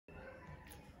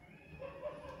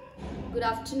Good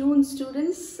afternoon,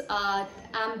 students.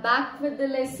 I'm back with the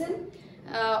lesson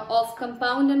of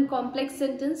compound and complex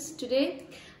sentence. Today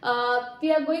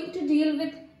we are going to deal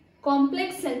with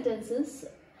complex sentences.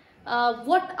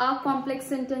 What are complex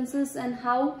sentences and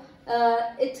how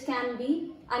it can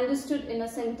be understood in a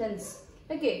sentence.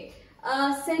 Okay,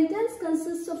 a sentence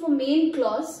consists of a main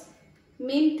clause.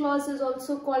 Main clause is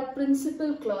also called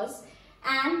principal clause,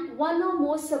 and one or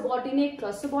more subordinate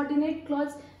clause. Subordinate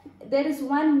clause, there is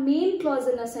one main clause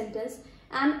in a sentence,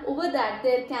 and over that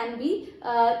there can be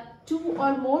two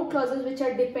or more clauses which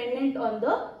are dependent on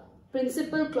the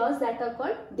principal clause, that are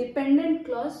called dependent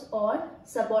clause or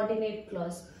subordinate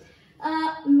clause.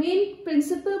 Main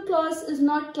principal clause is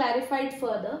not clarified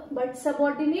further, but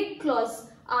subordinate clause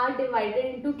are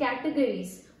divided into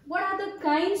categories. What are the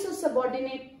kinds of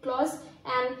subordinate clause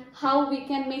and how we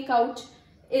can make out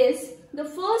is, the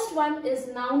first one is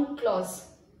noun clause.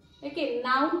 Okay,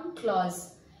 noun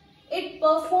clause. It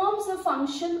performs a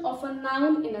function of a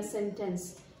noun in a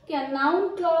sentence. Okay, a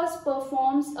noun clause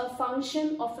performs a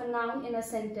function of a noun in a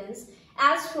sentence.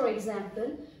 As for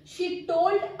example, she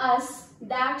told us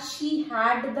that she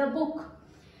had the book.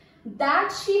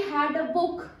 That she had a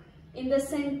book in the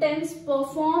sentence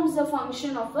performs the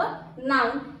function of a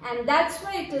noun, and that's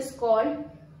why it is called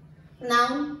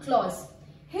noun clause.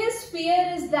 His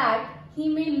fear is that he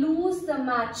may lose the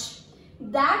match.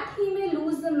 That he may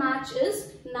lose the match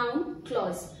is noun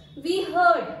clause. We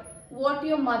heard what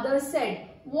your mother said.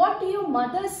 What your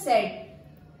mother said,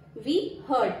 we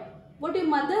heard. What your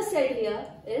mother said here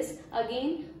is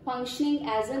again functioning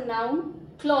as a noun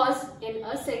clause in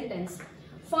a sentence.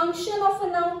 Function of a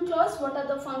noun clause. What are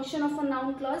the function of a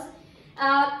noun clause?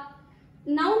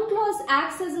 Noun clause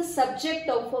acts as a subject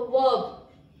of a verb.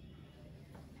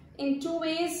 In two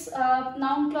ways,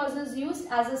 noun clause is used: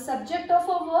 as a subject of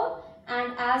a verb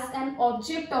and as an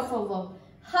object of a verb.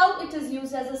 How it is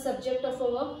used as a subject of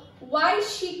a verb? Why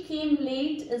she came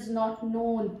late is not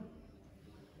known.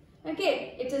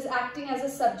 Okay, it is acting as a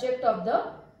subject of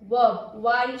the verb.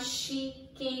 Why she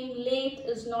came late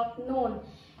is not known.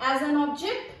 As an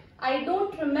object, I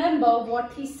don't remember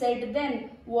what he said then.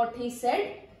 What he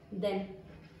said then.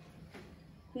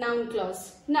 Noun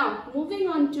clause. Now, moving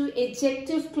on to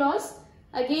adjective clause.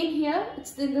 Again here,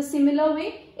 it's in the similar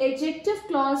way. Adjective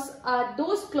clause are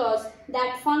those clause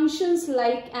that functions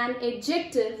like an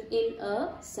adjective in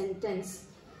a sentence.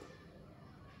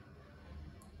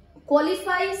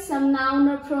 Qualifies some noun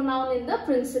or pronoun in the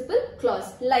principal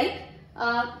clause. Like,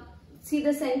 see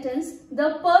the sentence,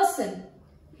 the person.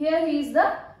 Here he is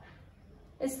the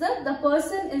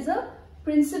person is a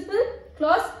principal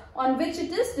clause on which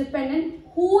it is dependent.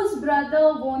 Whose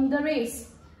brother won the race?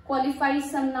 Qualifies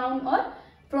some noun or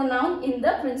pronoun in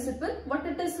the principal. What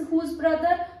it is? Whose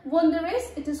brother won the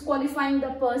race? It is qualifying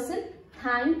the person.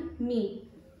 Thank me.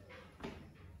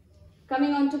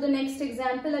 Coming on to the next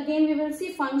example, again we will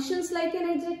see functions like an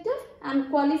adjective and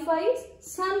qualifies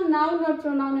some noun or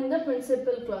pronoun in the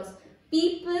principal clause.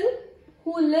 People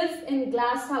who live in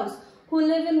glass house. Who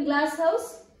live in glass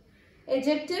house?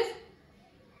 Adjective.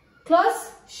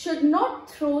 Clause, should not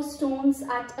throw stones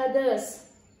at others.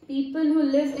 People who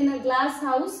live in a glass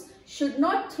house should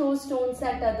not throw stones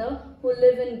at others who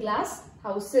live in glass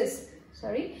houses.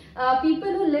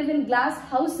 People who live in glass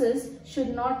houses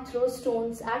should not throw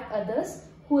stones at others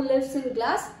who lives in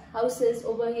glass houses.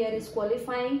 Over here is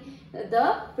qualifying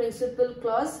the principal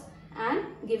clause and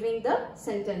giving the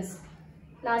sentence.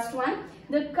 Last one,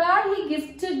 the car he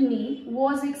gifted me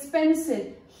was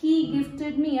expensive. He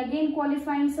gifted me, again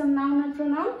qualifying some noun and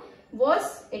pronoun,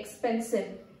 was expensive,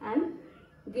 and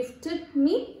gifted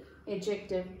me,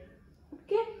 adjective.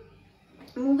 Okay.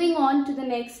 Moving on to the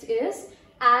next is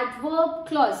adverb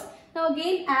clause. Now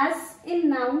again, as in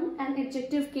noun and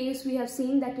adjective case, we have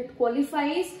seen that it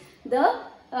qualifies the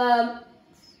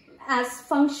as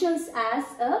functions as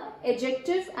a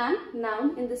adjective and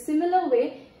noun. In the similar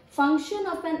way, function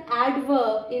of an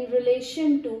adverb in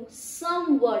relation to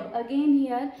some word. Again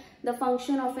here, the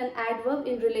function of an adverb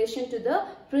in relation to the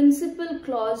principal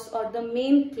clause or the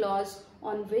main clause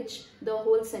on which the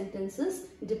whole sentence is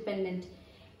dependent.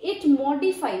 It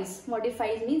modifies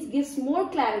means gives more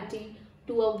clarity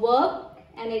to a verb,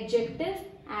 an adjective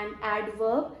and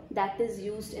adverb that is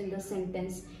used in the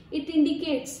sentence. It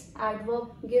indicates,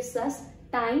 adverb gives us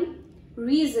time,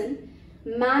 reason,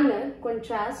 manner,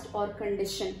 contrast or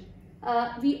condition.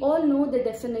 We all know the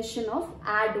definition of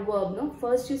adverb. No?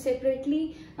 First you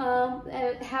separately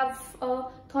have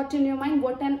thought in your mind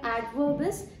what an adverb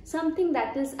is. Something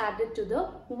that is added to the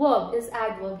verb is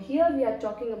adverb. Here we are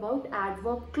talking about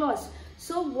adverb clause.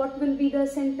 So what will be the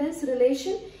sentence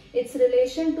relation? its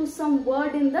relation to some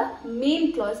word in the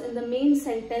main clause, in the main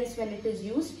sentence when it is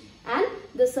used, and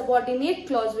the subordinate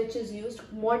clause which is used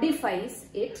modifies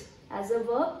it as a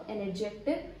verb, an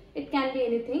adjective, it can be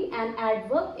anything, an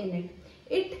adverb in it.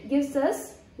 It gives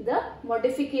us the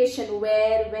modification,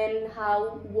 where, when,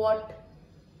 how, what.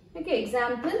 Okay,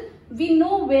 example, we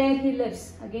know where he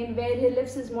lives. Again, where he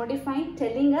lives is modifying,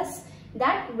 telling us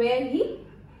that where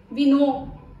we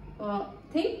know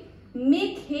thing.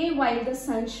 Make hay while the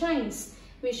sun shines.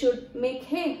 We should make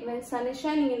hay when sun is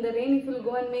shining. In the rain, if you will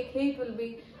go and make hay, it will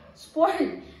be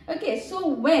spoiled. Okay, so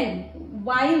when,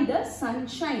 while the sun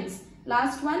shines.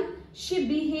 Last one, she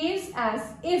behaves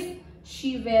as if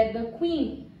she were the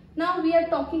queen. Now we are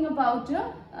talking about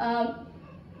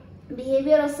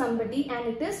behavior of somebody, and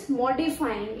it is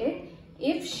modifying it,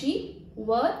 if she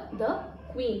were the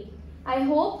queen. I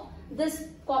hope this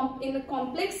in the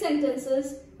complex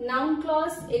sentences, noun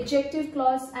clause, adjective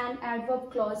clause and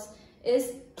adverb clause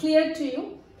is clear to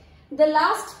you. The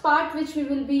last part which we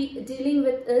will be dealing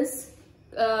with is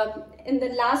in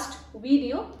the last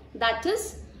video, that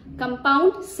is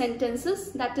compound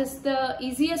sentences. That is the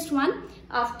easiest one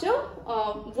after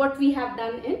what we have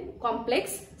done in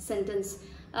complex sentence.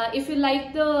 If you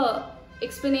like the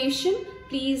explanation,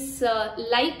 please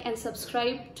like and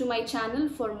subscribe to my channel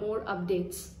for more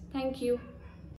updates. Thank you.